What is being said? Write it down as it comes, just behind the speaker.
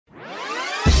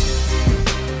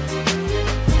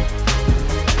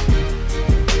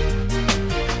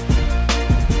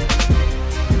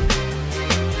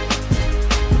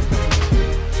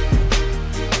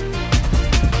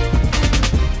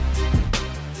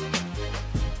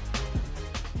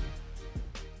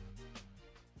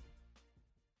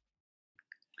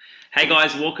Hey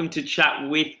guys, welcome to Chat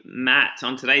with Matt.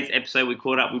 On today's episode, we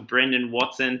caught up with Brendan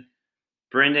Watson.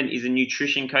 Brendan is a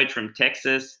nutrition coach from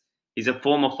Texas. He's a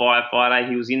former firefighter.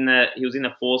 He was in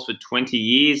the force for 20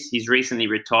 years. He's recently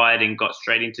retired and got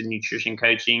straight into nutrition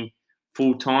coaching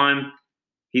full time.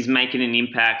 He's making an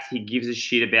impact. He gives a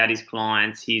shit about his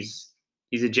clients. He's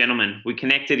a gentleman. We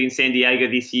connected in San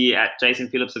Diego this year at Jason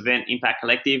Phillips' event, Impact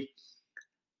Collective.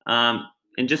 And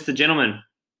just a gentleman,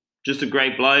 just a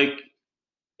great bloke.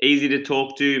 Easy to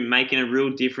talk to, making a real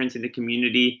difference in the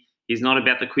community. He's not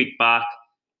about the quick buck.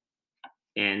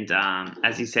 And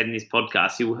as he said in his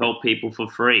podcast, he will help people for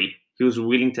free. He was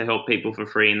willing to help people for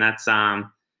free. And that's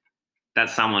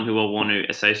someone who I want to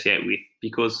associate with,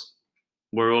 because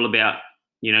we're all about,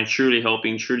 truly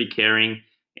helping, truly caring,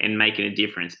 and making a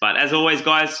difference. But as always,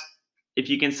 guys, if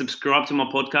you can subscribe to my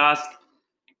podcast,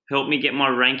 help me get my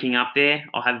ranking up there.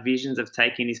 I have visions of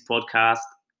taking this podcast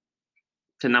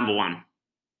to number 1.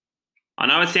 I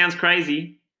know it sounds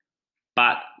crazy,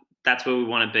 but that's where we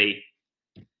want to be.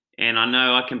 And I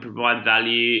know I can provide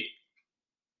value.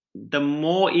 The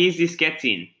more ease this gets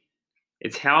in,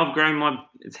 it's how I've grown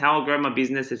my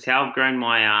business. It's how I've grown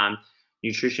my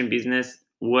nutrition business,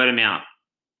 word of mouth.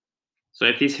 So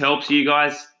if this helps you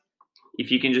guys,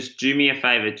 if you can just do me a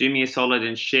favor, do me a solid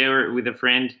and share it with a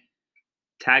friend,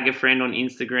 tag a friend on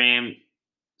Instagram,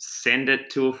 send it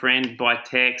to a friend by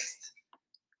text,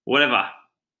 whatever.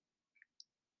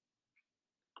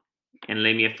 And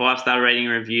leave me a 5-star rating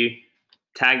and review.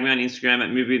 Tag me on Instagram at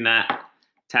MoveWithMatt.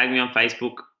 Tag me on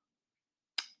Facebook.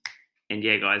 And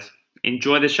yeah, guys,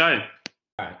 enjoy the show.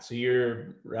 All right, so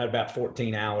you're right about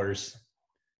 14 hours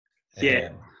ahead.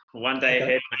 Yeah, one day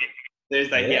ahead, mate.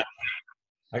 Thursday here.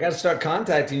 I got to start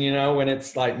contacting you, when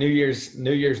it's like New Year's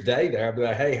Day there. I'll be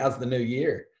like, hey, how's the new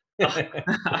year? Man,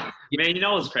 it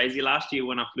was crazy. Last year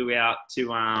when I flew out to,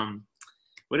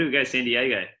 where did we go? San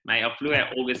Diego. Mate, I flew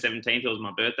out August 17th. It was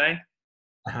my birthday.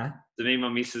 Uh-huh. So me and my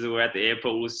missus were at the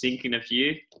airport. We were sinking a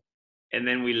few. And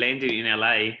then we landed in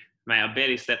LA. Mate, I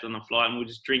barely slept on the flight and we were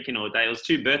just drinking all day. It was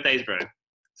 2 birthdays, bro.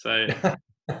 So,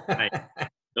 mate, it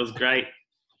was great.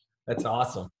 That's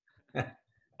awesome. All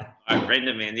right,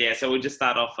 Brendan, man. Yeah, so we'll just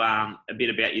start off a bit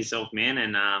about yourself, man,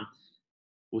 and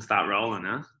we'll start rolling,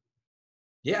 huh?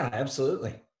 Yeah,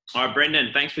 absolutely. All right,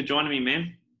 Brendan, thanks for joining me,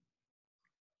 man.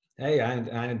 Hey,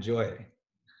 I enjoy it.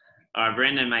 All right,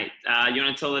 Brendan, mate, you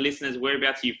want to tell the listeners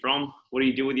whereabouts are you from? What do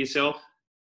you do with yourself?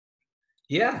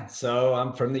 Yeah, so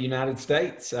I'm from the United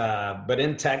States, but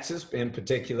in Texas in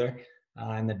particular,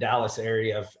 in the Dallas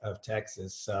area of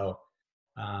Texas. So,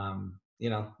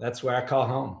 that's where I call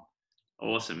home.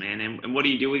 Awesome, man. And what do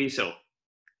you do with yourself?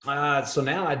 So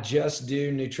now I just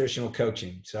do nutritional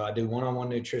coaching. So I do one-on-one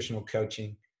nutritional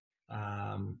coaching,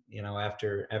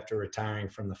 after retiring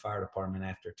from the fire department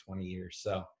after 20 years.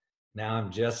 So now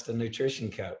I'm just a nutrition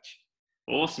coach.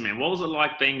 Awesome, man. What was it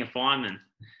like being a fireman?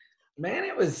 Man,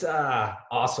 it was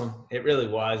awesome. It really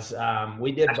was.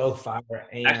 We did both fire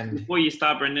and... Before you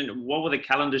start, Brendan, what were the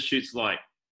calendar shoots like?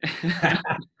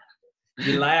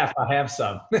 You laugh. I have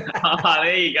some. Oh,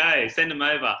 there you go. Send them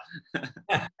over.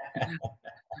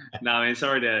 No, man,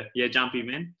 sorry to jump in,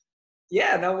 man.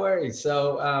 Yeah, no worries.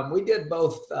 So we did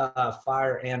both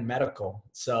fire and medical.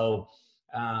 So,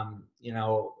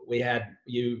 we had,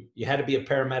 you had to be a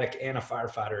paramedic and a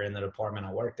firefighter in the department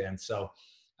I worked in. So,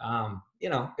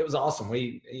 it was awesome.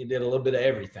 You did a little bit of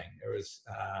everything. There was,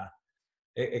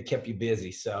 it kept you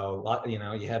busy. So,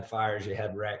 you had fires, you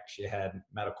had wrecks, you had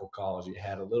medical calls, you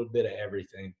had a little bit of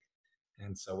everything.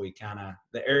 And so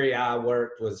the area I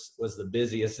worked was the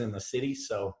busiest in the city.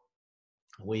 So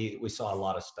we saw a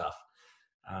lot of stuff,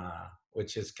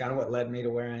 which is kind of what led me to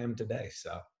where I am today.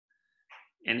 So.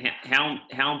 And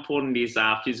how important is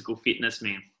physical fitness,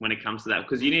 man, when it comes to that?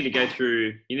 Because you need to go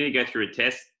through a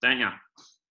test, don't you?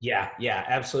 Yeah,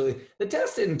 absolutely. The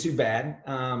test isn't too bad.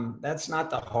 That's not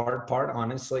the hard part,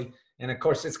 honestly. And of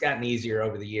course, it's gotten easier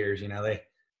over the years.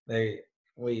 They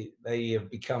have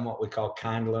become what we call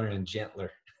kindler and gentler.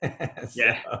 So,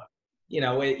 yeah.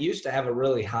 It used to have a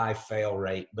really high fail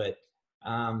rate, but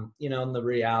and the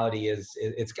reality is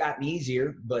it's gotten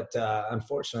easier, but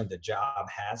unfortunately, the job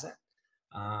hasn't.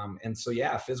 And so,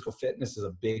 physical fitness is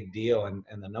a big deal,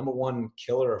 and the number one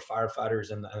killer of firefighters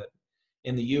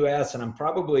in the U.S., and I'm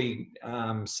probably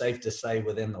safe to say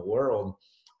within the world,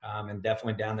 and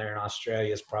definitely down there in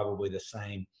Australia is probably the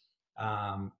same,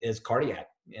 is cardiac.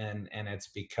 And it's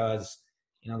because,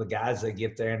 the guys that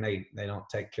get there and they don't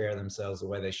take care of themselves the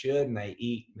way they should, and they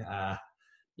eat,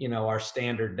 our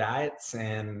standard diets,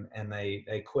 and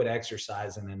they quit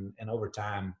exercising, and over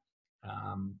time,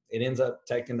 it ends up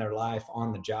taking their life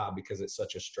on the job because it's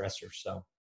such a stressor. So.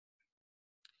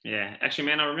 Yeah, actually,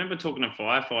 man, I remember talking to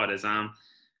firefighters.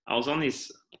 I was on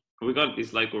this. We got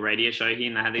this local radio show here,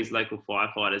 and they had these local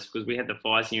firefighters because we had the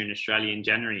fires here in Australia in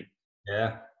January,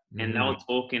 Yeah. and they Hmm. were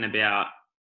talking about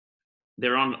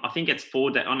they're on. I think it's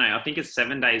 4 days. Oh no, I think it's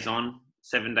 7 days on,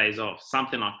 7 days off,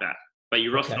 something like that. But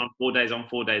you're rostered Okay. on 4 days on,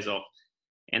 4 days off.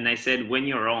 And they said when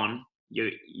you're on,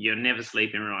 you're never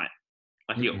sleeping right.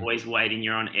 Like you're Mm-mm. always waiting.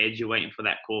 You're on edge. You're waiting for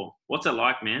that call. What's it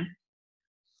like, man?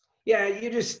 Yeah,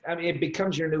 I mean, it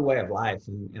becomes your new way of life.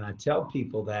 And I tell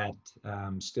people that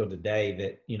still today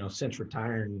that, since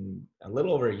retiring a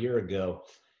little over a year ago,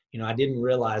 I didn't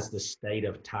realize the state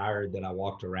of tired that I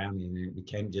walked around in. It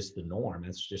became just the norm.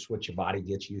 It's just what your body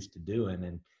gets used to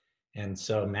doing. And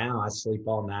so now I sleep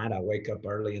all night. I wake up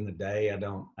early in the day. I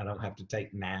don't have to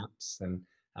take naps, and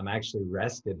I'm actually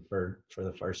rested for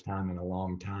the first time in a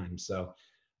long time. So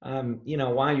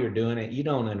while you're doing it, you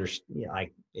don't understand,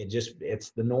 like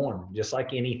it's the norm, just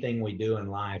like anything we do in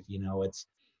life,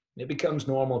 it becomes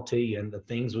normal to you. And the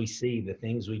things we see, the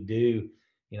things we do,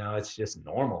 it's just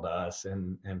normal to us.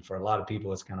 And for a lot of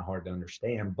people, it's kind of hard to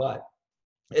understand, but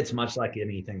it's much like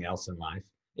anything else in life.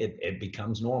 It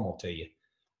becomes normal to you.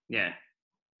 Yeah.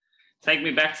 Take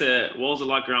me back to what was it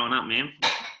like growing up, man?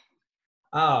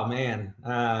 Oh man,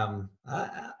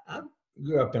 I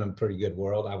grew up in a pretty good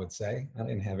world, I would say. I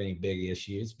didn't have any big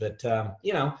issues, but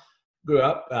grew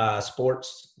up.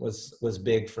 Sports was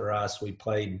big for us. We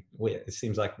played. It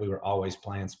seems like we were always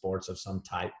playing sports of some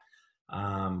type.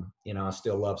 I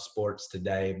still love sports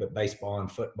today, but baseball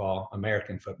and football,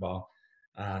 American football.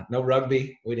 No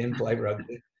rugby. We didn't play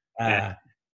rugby. Yeah.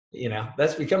 Uh,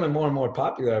 that's becoming more and more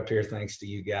popular up here, thanks to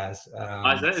you guys.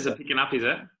 Oh, is it? Is it picking up? Is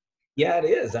it? Yeah, it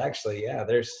is actually. Yeah,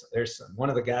 there's one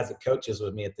of the guys that coaches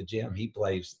with me at the gym. He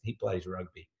plays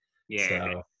rugby. Yeah.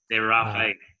 So They're rough, uh,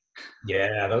 eh?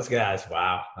 yeah, those guys.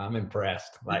 Wow, I'm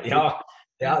impressed. Like y'all,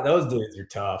 yeah, those dudes are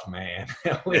tough, man.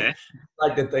 We Yeah.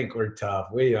 like to think we're tough.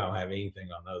 We don't have anything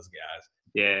on those guys.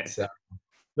 Yeah. So,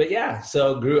 but yeah,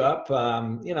 so grew up,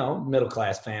 middle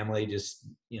class family. Just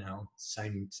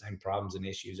same problems and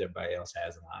issues everybody else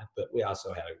has in life. But we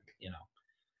also had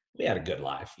a good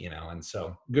life, and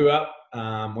so grew up,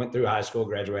 went through high school,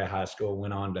 graduated high school,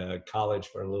 went on to college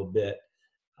for a little bit,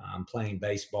 playing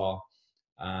baseball.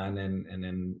 And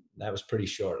then that was pretty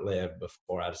short lived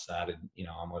before I decided,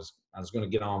 I was going to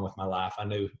get on with my life. I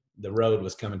knew the road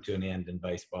was coming to an end in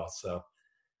baseball. So,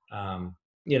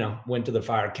 went to the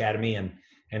fire academy, and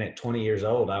at 20 years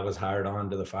old, I was hired on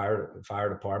to the fire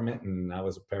department, and I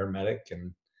was a paramedic,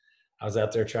 and I was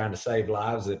out there trying to save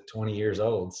lives at 20 years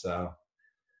old. So,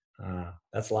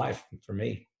 that's life for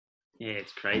me. Yeah,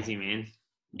 it's crazy, man.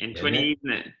 And Isn't 20 it? years in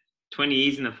the 20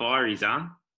 years in the fireys, huh?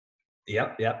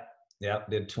 Yep, yep, yep.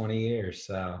 Did 20 years.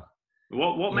 So,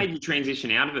 What you know, made you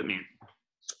transition out of it, man?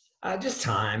 just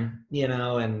time,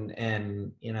 and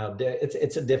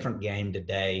it's a different game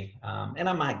today, and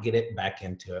I might get it back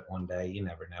into it one day. You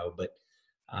never know, but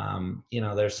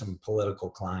there's some political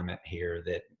climate here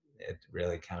that it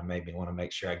really kind of made me want to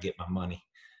make sure I get my money.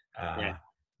 Yeah.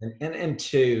 Uh, and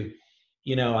two,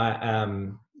 I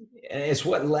and it's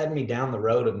what led me down the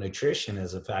road of nutrition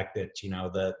is the fact that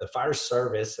the fire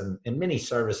service and many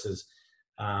services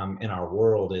in our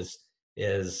world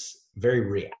is very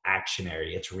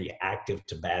reactionary. It's reactive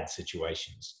to bad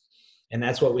situations, and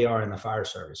that's what we are in the fire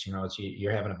service. It's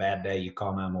you're having a bad day, you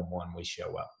call 911, we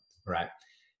show up, right?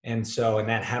 And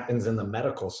that happens in the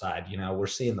medical side. We're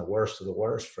seeing the worst of the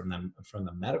worst from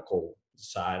the medical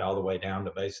side all the way down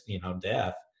to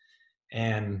death.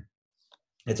 And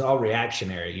it's all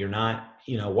reactionary. You're not,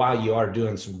 while you are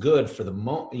doing some good for the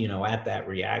moment, at that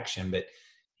reaction, but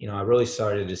I really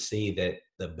started to see that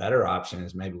the better option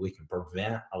is maybe we can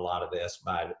prevent a lot of this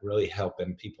by really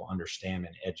helping people understand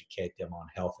and educate them on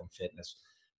health and fitness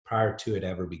prior to it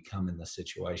ever becoming the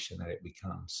situation that it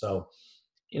becomes. So,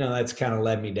 that's kind of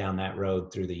led me down that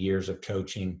road through the years of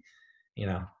coaching,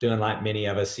 doing like many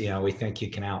of us, we think you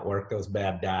can outwork those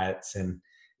bad diets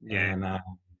Yeah.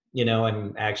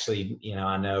 and actually,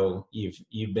 I know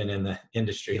you've been in the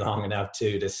industry long enough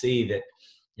too to see that,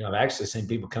 I've actually seen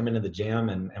people come into the gym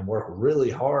and work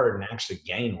really hard and actually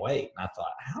gain weight. And I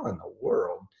thought, how in the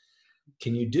world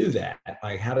can you do that?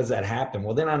 Like, how does that happen?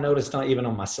 Well, then I noticed not even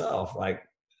on myself, like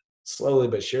slowly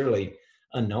but surely,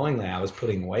 unknowingly, I was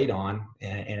putting weight on,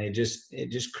 and it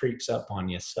just creeps up on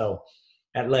you. So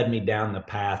that led me down the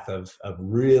path of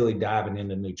really diving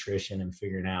into nutrition and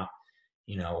figuring out,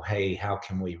 hey, how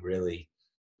can we really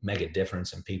make a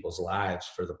difference in people's lives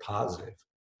for the positive?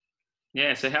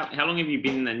 Yeah. So how long have you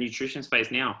been in the nutrition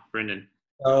space now, Brendan?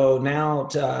 So now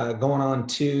going on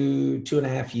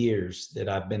 2.5 years that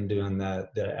I've been doing I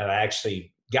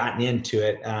actually gotten into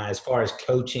it. As far as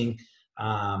coaching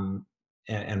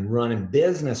and running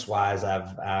business wise,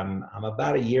 I'm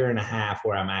about a year and a half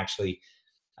where I'm actually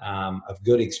of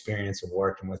good experience of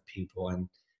working with people and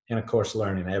of course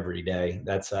learning every day.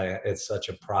 It's such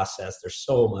a process. There's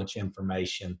so much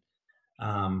information,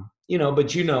 but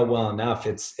well enough,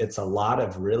 it's a lot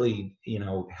of really,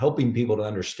 helping people to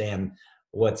understand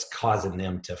what's causing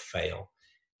them to fail.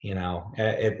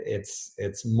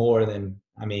 It's more than,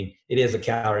 it is a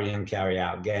calorie in, calorie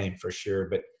out game for sure,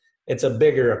 but it's a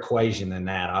bigger equation than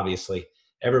that. Obviously,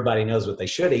 everybody knows what they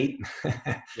should eat,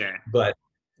 Yeah. but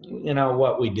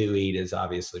what we do eat is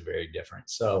obviously very different.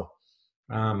 So,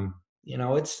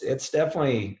 it's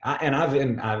definitely,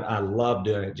 I love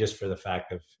doing it just for the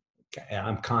fact of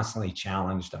I'm constantly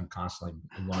challenged. I'm constantly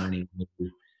learning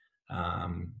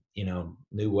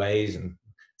new ways. And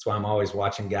that's why I'm always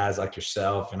watching guys like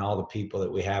yourself and all the people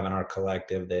that we have in our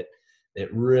collective that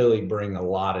really bring a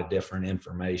lot of different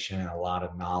information and a lot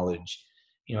of knowledge.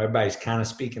 Everybody's kind of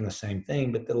speaking the same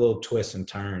thing, but the little twists and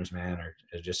turns, man, are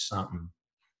just something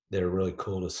that are really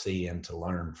cool to see and to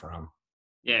learn from.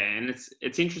 Yeah, and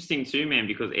it's interesting too, man,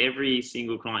 because every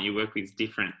single client you work with is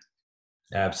different.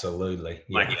 Absolutely.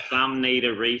 Yeah. Like some need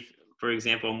a for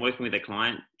example, I'm working with a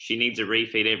client, she needs a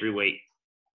refeed every week.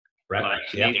 Right. Like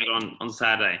she needs it on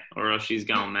Saturday or else she's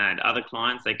going mad. Other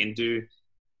clients, they can do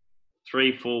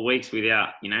 3-4 weeks without,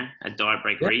 a diet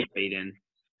break refeed. And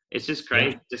it's just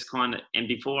crazy. Just kind of, and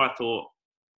before I thought,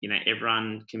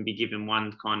 everyone can be given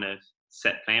one kind of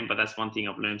set plan, but that's one thing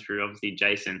I've learned through obviously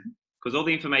Jason, because all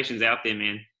the information's out there,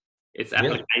 man. It's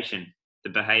application,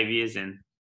 the behaviors and.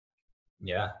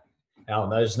 Yeah. No,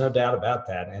 there's no doubt about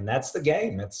that. And that's the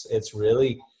game. It's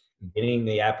really getting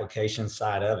the application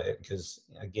side of it. Because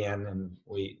again, and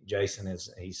Jason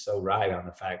he's so right on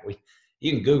the fact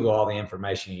you can Google all the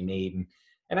information you need.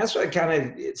 And that's what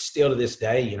it's still to this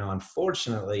day,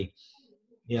 unfortunately,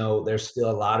 there's still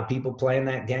a lot of people playing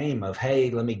that game of, hey,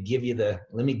 let me give you the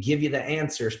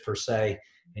answers per se,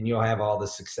 and you'll have all the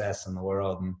success in the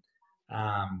world. And,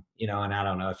 and I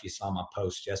don't know if you saw my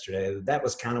post yesterday, that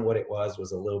was kind of what it was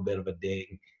a little bit of a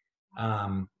dig.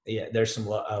 There's some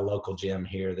local gym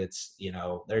here that's,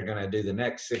 they're going to do the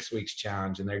next 6 weeks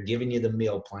challenge, and they're giving you the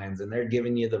meal plans, and they're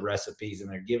giving you the recipes, and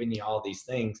they're giving you all these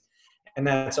things. And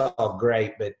that's all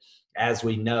great. But as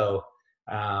we know,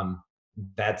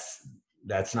 that's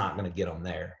not going to get them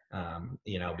there,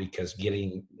 because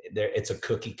getting there, it's a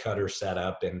cookie cutter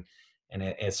setup, and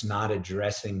it's not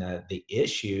addressing the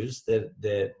issues that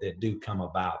do come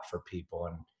about for people.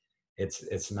 And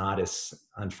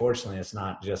unfortunately, it's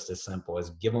not just as simple as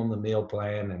give them the meal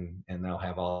plan and they'll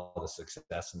have all the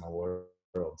success in the world.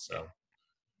 So,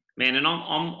 man, and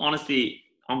I'm honestly,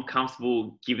 I'm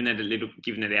comfortable giving it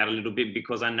out a little bit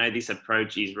because I know this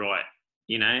approach is right.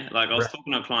 Like I was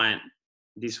talking to a client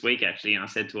this week actually, and I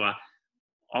said to her,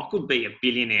 I could be a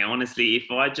billionaire, honestly, if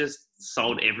I just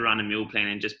sold everyone a meal plan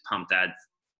and just pumped ads.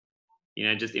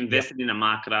 Just invested in a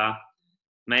marketer,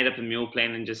 made up a meal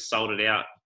plan and just sold it out.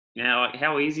 Like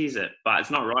how easy is it? But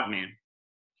it's not right, man.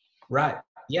 Right.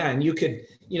 Yeah. And you could,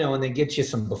 and then get you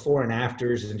some before and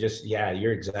afters and just,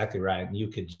 you're exactly right. And you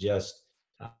could just,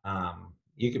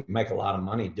 you could make a lot of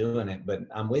money doing it. But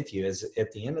I'm with you.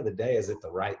 At the end of the day, is it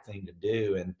the right thing to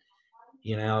do? And,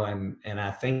 and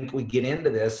I think we get into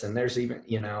this, and there's even,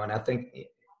 and I think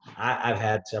I've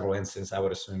had several instances, I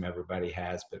would assume everybody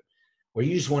has, but where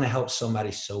you just want to help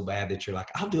somebody so bad that you're like,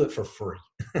 I'll do it for free.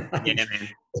 Yeah,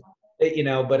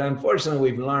 man. But unfortunately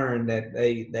we've learned that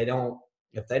they don't,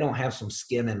 if they don't have some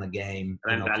skin in the game,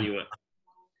 they don't value it.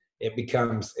 It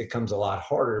comes a lot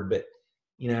harder, but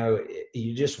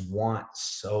you just want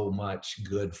so much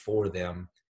good for them.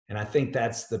 And I think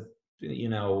that's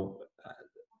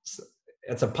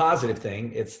it's a positive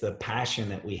thing. It's the passion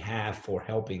that we have for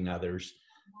helping others,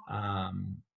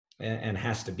 and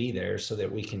has to be there so that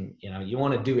we can, you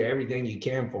want to do everything you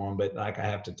can for them. But like I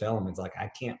have to tell them, it's like, I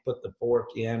can't put the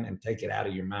fork in and take it out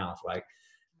of your mouth. Like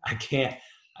I can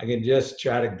just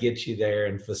try to get you there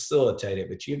and facilitate it,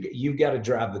 but you've got to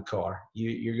drive the car.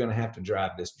 You're going to have to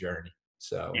drive this journey.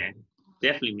 So yeah,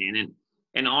 definitely, man.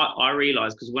 And I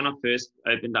realized, because when I first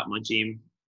opened up my gym,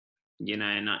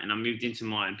 and I moved into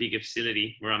my bigger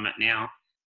facility where I'm at now,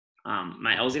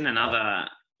 mate, I was in another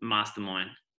mastermind,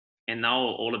 and they were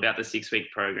all about the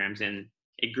 6-week programs, and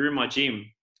it grew my gym.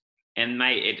 And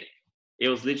mate, it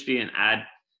was literally an ad,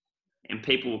 and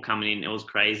people were coming in. It was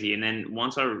crazy. And then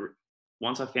once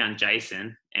I found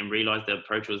Jason and realized the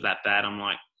approach was that bad, I'm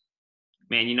like,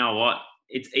 man, you know what?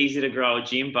 It's easy to grow a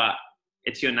gym, but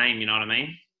it's your name. You know what I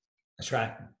mean? That's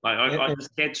right. Like I And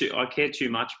just I care too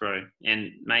much, bro.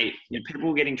 And mate, people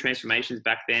were getting transformations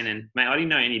back then, and mate, I didn't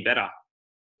know any better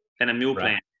than a meal right.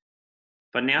 plan.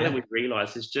 But now that Yeah. we've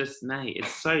realised, it's just mate,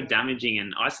 it's so damaging,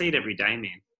 and I see it every day,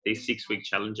 man. These 6 week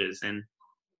challenges, and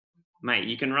mate,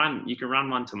 you can run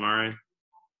one tomorrow.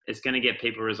 It's going to get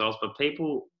people results, but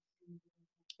people,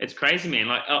 it's crazy, man.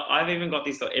 Like I've even got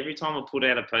this. Like, every time I put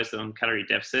out a post on calorie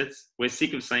deficits, we're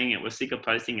sick of seeing it. We're sick of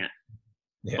posting it.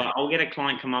 Yeah. But I'll get a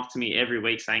client come up to me every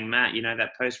week saying, Matt, you know,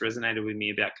 that post resonated with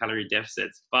me about calorie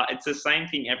deficits. But it's the same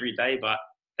thing every day, but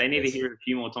they need to Yes. hear it a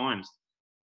few more times.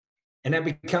 And that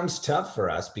becomes tough for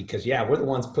us because, yeah, we're the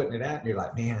ones putting it out. And you're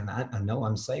like, man, I know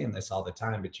I'm saying this all the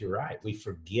time, but you're right. We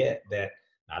forget that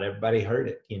not everybody heard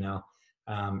it, you know.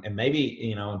 And maybe,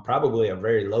 you know, and probably a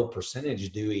very low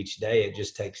percentage do each day. It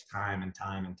just takes time and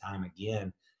time and time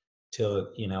again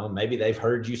till, you know, maybe they've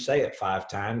heard you say it 5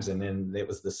 times and then it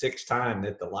was the sixth time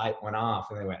that the light went off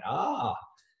and they went, ah,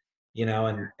 you know,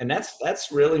 and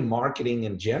that's really marketing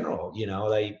in general. You know,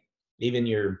 they, even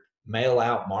your mail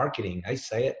out marketing, they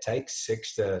say it takes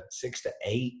 6 to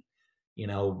 8, you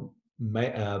know,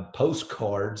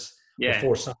 postcards Yeah.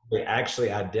 before somebody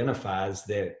actually identifies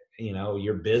that, you know,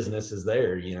 your business is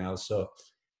there, you know. So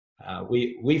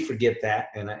we forget that,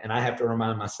 and I have to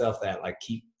remind myself that, like,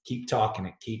 keep talking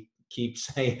it, keep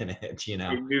saying it, you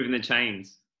know. Keep moving the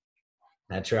chains.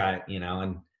 That's right. You know,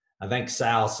 and I think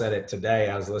Sal said it today.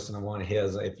 I was listening to one of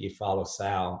his. If you follow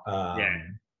Sal, Yeah.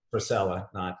 Priscilla,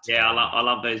 not Yeah. I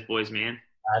love those boys, man.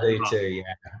 I do Love. too.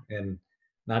 Yeah, and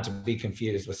not to be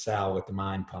confused with Sal with the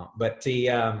mind pump, but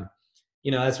the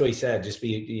you know, that's what he said. Just be,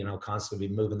 you know, constantly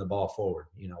be moving the ball forward.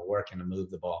 You know, working to move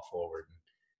the ball forward.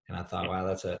 And I thought, Yeah. wow,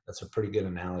 that's a pretty good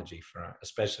analogy for,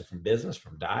 especially from business,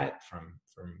 from diet, from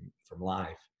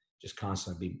life. Just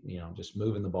constantly be, you know, just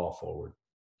moving the ball forward.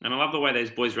 And I love the way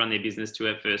those boys run their business too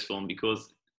at First Form,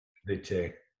 because Do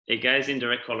too. it goes in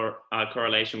direct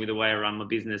correlation with the way I run my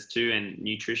business too, and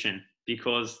nutrition,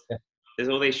 because Yeah. there's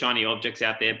all these shiny objects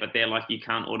out there, but they're like, you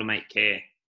can't automate care.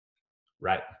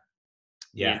 Right.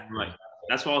 You Yeah. know, like,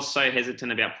 that's why I was so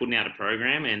hesitant about putting out a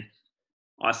program, and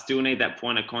I still need that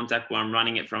point of contact where I'm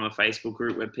running it from a Facebook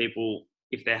group where people,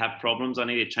 if they have problems, I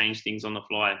need to change things on the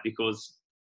fly, because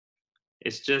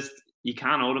it's just, you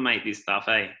can't automate this stuff,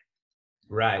 eh?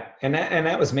 Right. And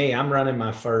that was me. I'm running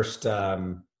my first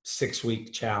 6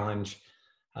 week challenge.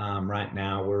 Right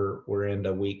now we're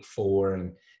into week 4,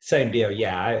 and same deal.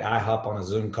 Yeah, I hop on a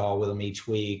Zoom call with them each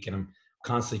week, and I'm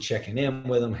constantly checking in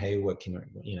with them. Hey, what can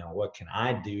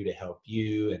I do to help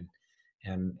you?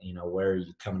 And you know, where are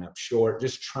you coming up short?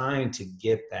 Just trying to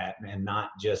get that, and not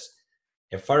just,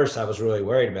 at first I was really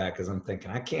worried about, because I'm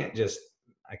thinking I can't just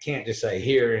say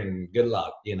here and good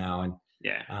luck, you know. And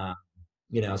Yeah. uh,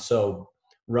 you know, so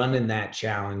running that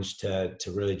challenge to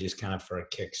really just kind of for a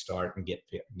kickstart and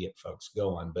get folks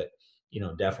going, but you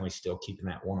know, definitely still keeping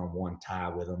that one-on-one tie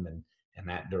with them, and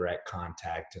that direct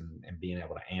contact, and being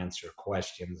able to answer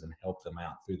questions and help them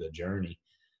out through the journey,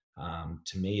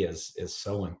 to me is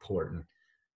so important.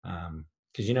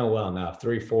 Because you know well enough,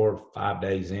 3, 4, 5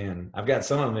 days in, I've got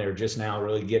some of them that are just now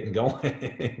really getting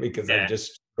going because they've Yeah.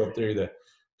 just go through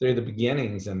the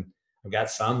beginnings, and I've got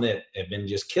some that have been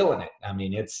just killing it. I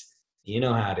mean, it's, you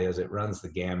know how it is. It runs the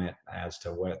gamut as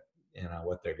to what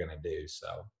they're going to do.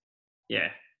 So,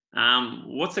 Yeah.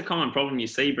 What's the common problem you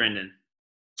see, Brendan?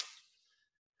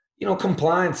 you know,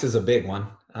 compliance is a big one.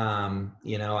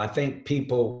 You know, I think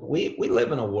we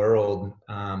live in a world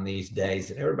these days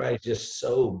that everybody's just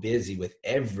so busy with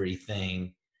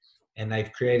everything, and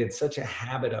they've created such a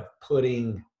habit of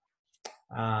putting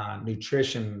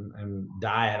nutrition and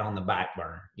diet on the back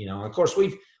burner. You know, of course,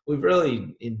 we've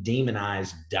really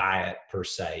demonized diet per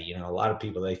se. You know, a lot of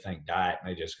people, they think diet and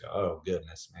they just go, oh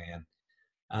goodness,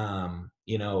 man.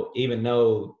 You know, even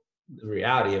though the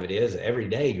reality of it is every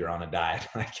day you're on a diet.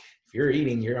 Like, if you're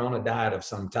eating, you're on a diet of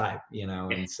some type, you know.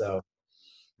 Yeah. And so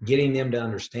getting them to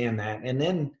understand that. And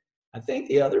then I think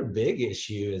the other big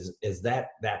issue is that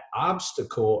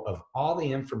obstacle of all the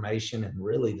information and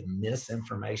really the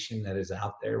misinformation that is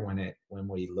out there when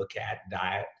we look at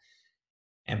diet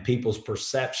and people's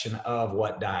perception of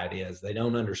what diet is. They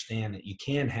don't understand that you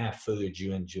can have foods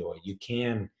you enjoy. You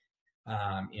can,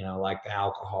 you know, like the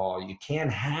alcohol, you can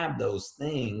have those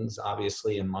things,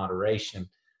 obviously in moderation.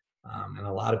 And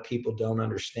a lot of people don't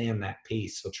understand that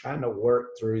piece. So trying to work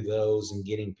through those and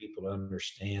getting people to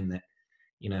understand that,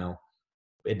 you know,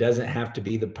 it doesn't have to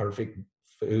be the perfect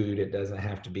food. It doesn't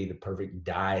have to be the perfect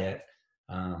diet.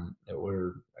 That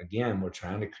we're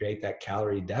trying to create that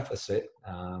calorie deficit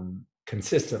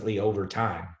consistently over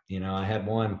time. You know, I had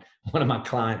one of my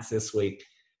clients this week.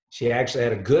 She actually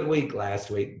had a good week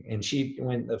last week, and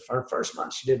her first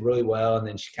month she did really well, and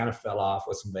then she kind of fell off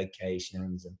with some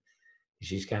vacations, and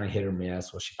she's kind of hit or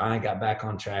miss. Well, she finally got back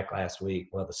on track last week.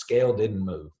 Well, the scale didn't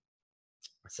move,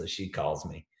 so she calls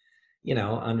me,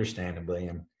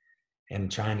 understandably, and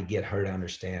trying to get her to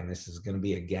understand this is going to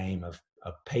be a game of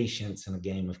patience and a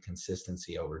game of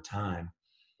consistency over time.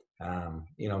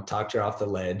 Talked her off the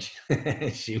ledge.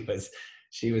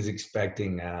 she was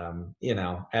expecting,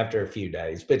 after a few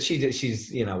days, but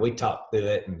she's, we talked through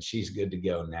it and she's good to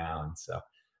go now. And so,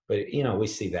 but, we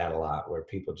see that a lot where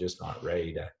people just aren't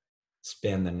ready to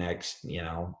spend the next,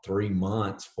 3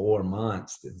 months, 4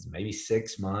 months, maybe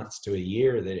 6 months to a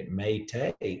year that it may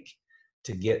take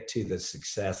to get to the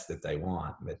success that they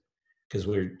want. But because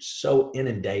we're so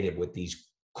inundated with these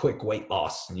quick weight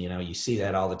loss, and you see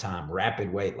that all the time,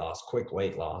 rapid weight loss, quick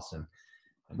weight loss, and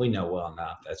we know well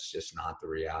enough that's just not the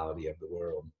reality of the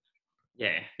world.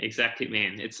 Yeah, exactly,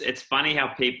 man. It's funny how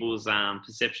people's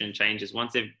perception changes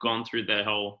once they've gone through the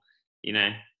whole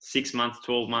 6 months,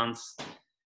 12 months.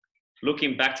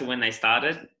 Looking back to when they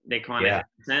started, they're kind of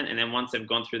hesitant, and then once they've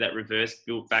gone through that reverse,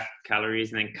 built back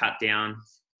calories and then cut down,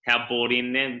 how bought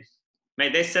in them,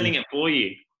 mate, they're selling it for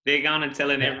you. They're going and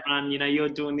telling everyone, you're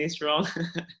doing this wrong.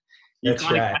 You That's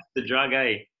kind of right. catch the drug,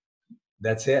 eh?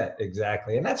 That's it,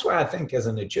 exactly. And that's why I think as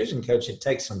a nutrition coach, it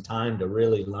takes some time to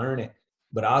really learn it,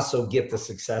 but also get the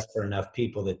success for enough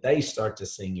people that they start to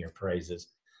sing your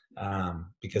praises.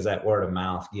 Because that word of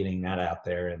mouth, getting that out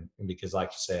there, and because like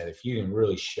you said, if you can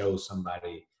really show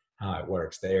somebody how it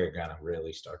works, they're going to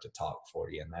really start to talk for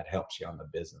you, and that helps you on the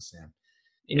business end.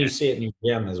 And you see it in your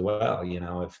gym as well.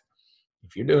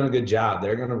 If you're doing a good job,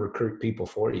 they're going to recruit people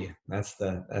for you. That's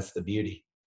the beauty.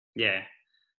 Yeah.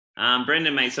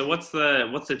 Brendan, mate, so what's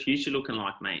the future looking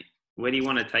like, mate? Where do you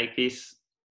want to take this?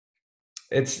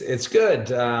 It's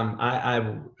good.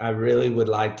 I really would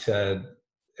like to,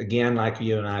 again, like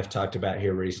you and I have talked about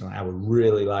here recently, I would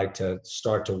really like to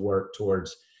start to work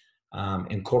towards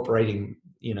incorporating,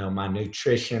 my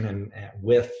nutrition and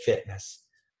with fitness,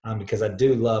 because I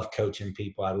do love coaching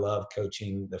people. I love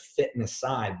coaching the fitness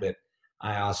side, but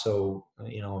I also,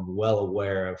 am well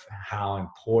aware of how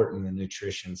important the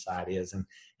nutrition side is. And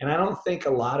I don't think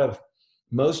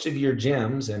most of your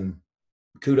gyms, and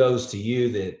kudos to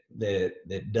you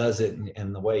that does it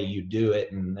and the way you do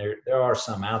it. And there are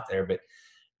some out there, but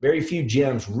very few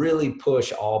gyms really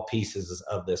push all pieces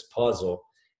of this puzzle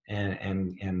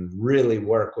and really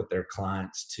work with their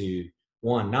clients to,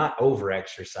 one, not over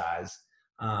exercise,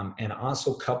 and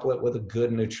also couple it with a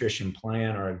good nutrition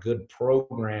plan or a good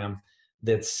program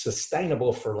that's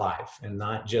sustainable for life, and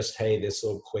not just, hey, this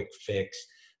little quick fix.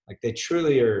 Like, they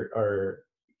truly are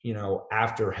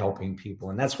after helping people.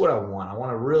 And that's what I want. I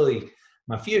want to really,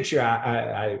 my future,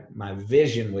 my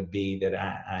vision would be that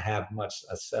I have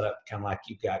a setup kind of like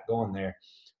you've got going there,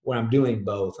 where I'm doing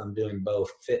both. I'm doing both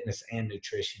fitness and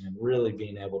nutrition, and really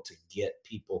being able to get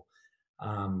people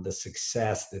the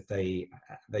success that they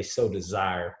so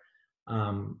desire.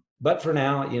 But for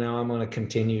now, I'm going to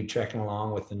continue trekking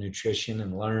along with the nutrition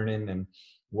and learning and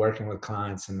working with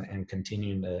clients and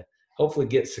continuing to hopefully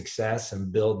get success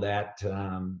and build that.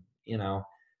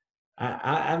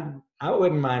 I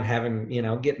wouldn't mind having,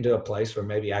 getting to a place where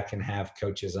maybe I can have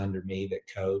coaches under me that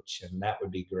coach, and that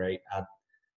would be great.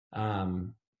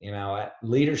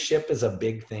 Leadership is a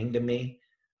big thing to me.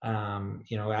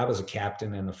 I was a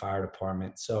captain in the fire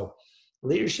department, so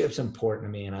leadership's important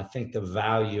to me, and I think the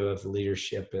value of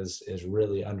leadership is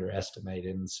really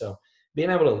underestimated. And so being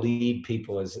able to lead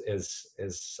people is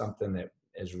something that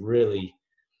is really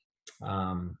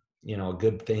a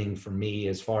good thing for me,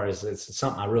 as far as it's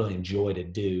something I really enjoy to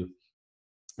do.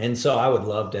 And so I would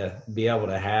love to be able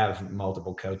to have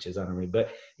multiple coaches under me, but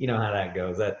you know how that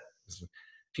goes. That's a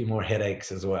few more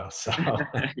headaches as well. So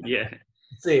Yeah.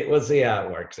 We'll see how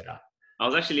it works out. I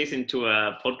was actually listening to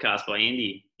a podcast by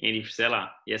Andy Frisella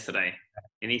yesterday,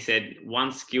 and he said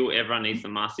one skill everyone needs to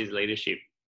master is leadership.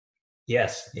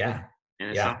 Yes. Yeah.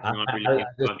 And yeah. I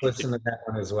just listened to that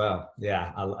one as well.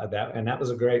 Yeah. That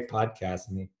was a great podcast.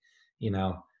 I mean,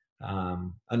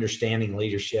 understanding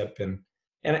leadership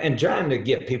and trying to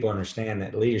get people to understand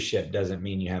that leadership doesn't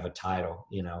mean you have a title.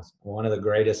 One of the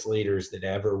greatest leaders that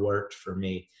ever worked for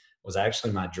me was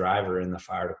actually my driver in the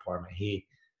fire department.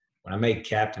 When I made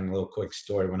captain, a little quick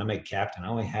story, when I made captain, I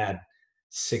only had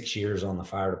 6 years on the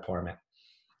fire department,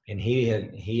 and he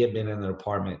had been in the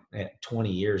department at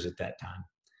 20 years at that time.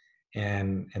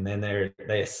 And then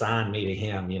they assigned me to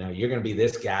him. You're going to be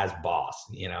this guy's boss.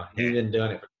 He's been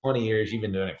doing it for 20 years. You've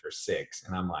been doing it for 6.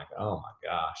 And I'm like, oh my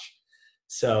gosh.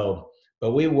 So,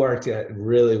 but we worked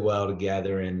really well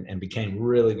together and became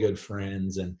really good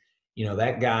friends. And you know,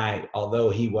 that guy, although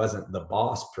he wasn't the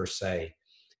boss per se,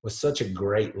 was such a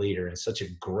great leader and such a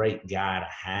great guy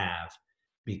to have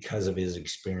because of his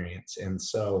experience. And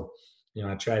so, you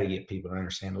know, I try to get people to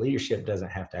understand leadership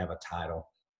doesn't have to have a title.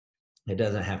 It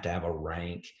doesn't have to have a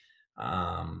rank.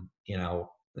 You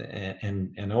know,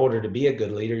 and in order to be a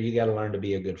good leader, you got to learn to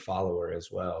be a good follower as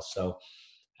well. So,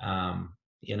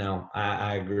 you know,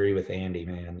 I agree with Andy,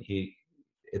 man.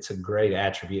 It's a great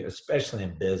attribute, especially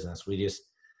in business. We just,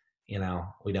 you know,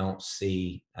 we don't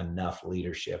see enough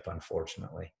leadership,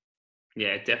 unfortunately.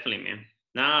 Yeah, definitely, man.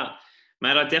 Nah,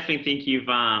 mate, I definitely think you've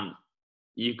got,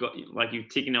 like, you're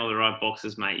ticking all the right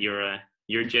boxes, mate. You're a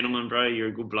gentleman, bro. You're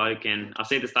a good bloke, and I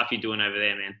see the stuff you're doing over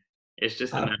there, man. It's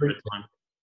just a I matter of appreciate time.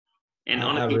 And I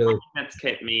honestly, really, one thing that's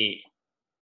kept me,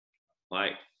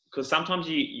 like, because sometimes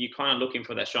you kind of looking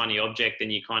for that shiny object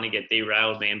and you kind of get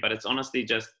derailed, man. But it's honestly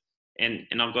just, and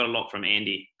I've got a lot from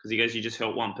Andy, because he goes, you just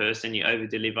help one person, you over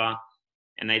deliver,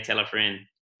 and they tell a friend.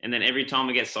 And then every time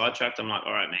I get sidetracked, I'm like,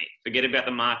 all right, mate, forget about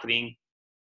the marketing.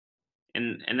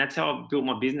 And that's how I built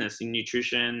my business in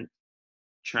nutrition,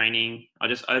 training. I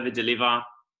just over deliver.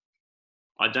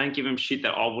 I don't give them shit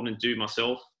that I wouldn't do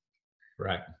myself.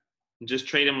 right. Just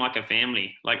treat them like a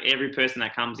family. Like every person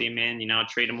that comes in, man, you know, I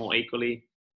treat them all equally.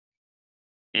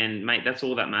 And mate, that's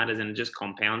all that matters, and it just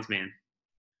compounds, man.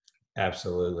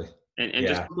 Absolutely. And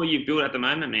just Yeah. what you've built at the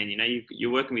moment, man. You know,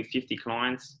 you're working with 50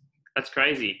 clients. That's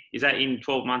crazy. Is that in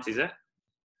 12 months? Is it?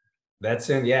 That's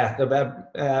in, yeah, about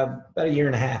a year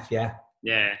and a half. Yeah.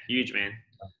 Yeah, huge, man.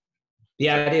 So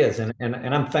Yeah, it is. And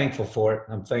I'm thankful for it.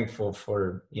 I'm thankful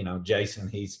for, you know, Jason.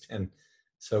 He's been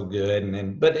so good. And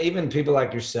then, but even people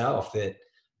like yourself that,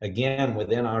 again,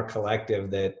 within our collective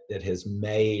that has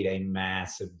made a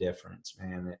massive difference,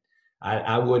 man. That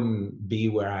I wouldn't be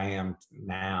where I am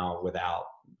now without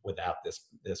this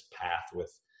path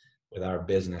with our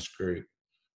business group.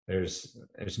 There's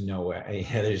no way.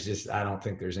 Yeah, there's just, I don't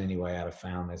think there's any way I'd have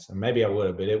found this. And maybe I would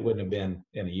have, but it wouldn't have been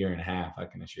in a year and a half, I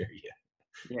can assure you.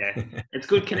 yeah, it's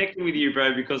good connecting with you,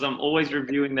 bro, because I'm always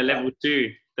reviewing the level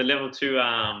two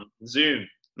Zoom, and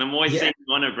I'm always Yeah, seeing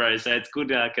you on it, bro. So it's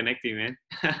good connecting, man.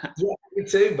 yeah, me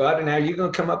too, bud. And now you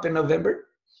gonna come up in November?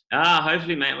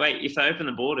 Hopefully, mate. Wait, if they open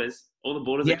the borders, all the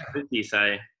borders are Yeah. closed here.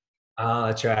 So Oh,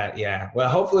 that's right. Yeah. Well,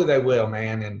 hopefully they will,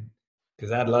 man. And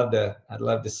because I'd love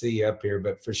to see you up here.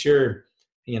 But for sure,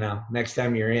 you know, next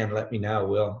time you're in, let me know.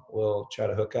 We'll try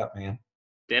to hook up, man.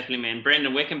 definitely, man.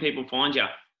 Brandon, where can people find you?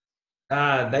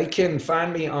 They can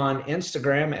find me on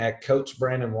Instagram at Coach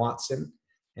Brandon Watson,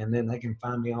 and then they can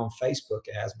find me on Facebook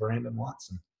as Brandon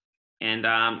Watson. And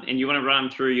you want to run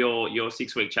through your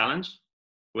 6 week challenge,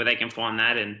 where they can find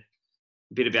that and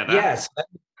a bit about that. Yes.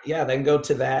 Yeah, they can go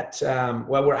to that.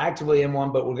 Well, we're actively in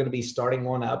one, but we're going to be starting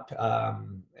one up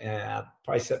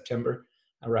probably September,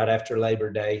 right after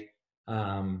Labor Day.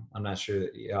 I'm not sure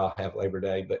that y'all have Labor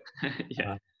Day, but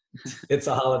Yeah. it's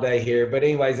a holiday here. But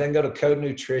anyways, then go to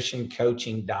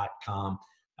codenutritioncoaching.com.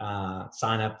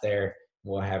 Sign up there.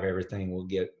 We'll have everything. We'll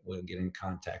get in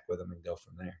contact with them and go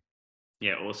from there.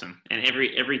 Yeah, awesome. And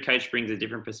every coach brings a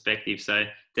different perspective. So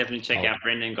definitely check out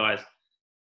Brendan, guys.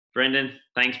 Brendan,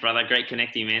 thanks, brother. Great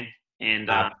connecting, man. And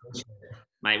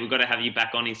mate, we've got to have you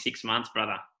back on in 6 months,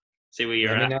 brother. See where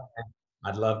you're Let me at. know.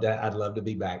 I'd love to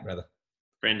be back, brother.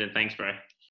 Brendan, thanks, bro.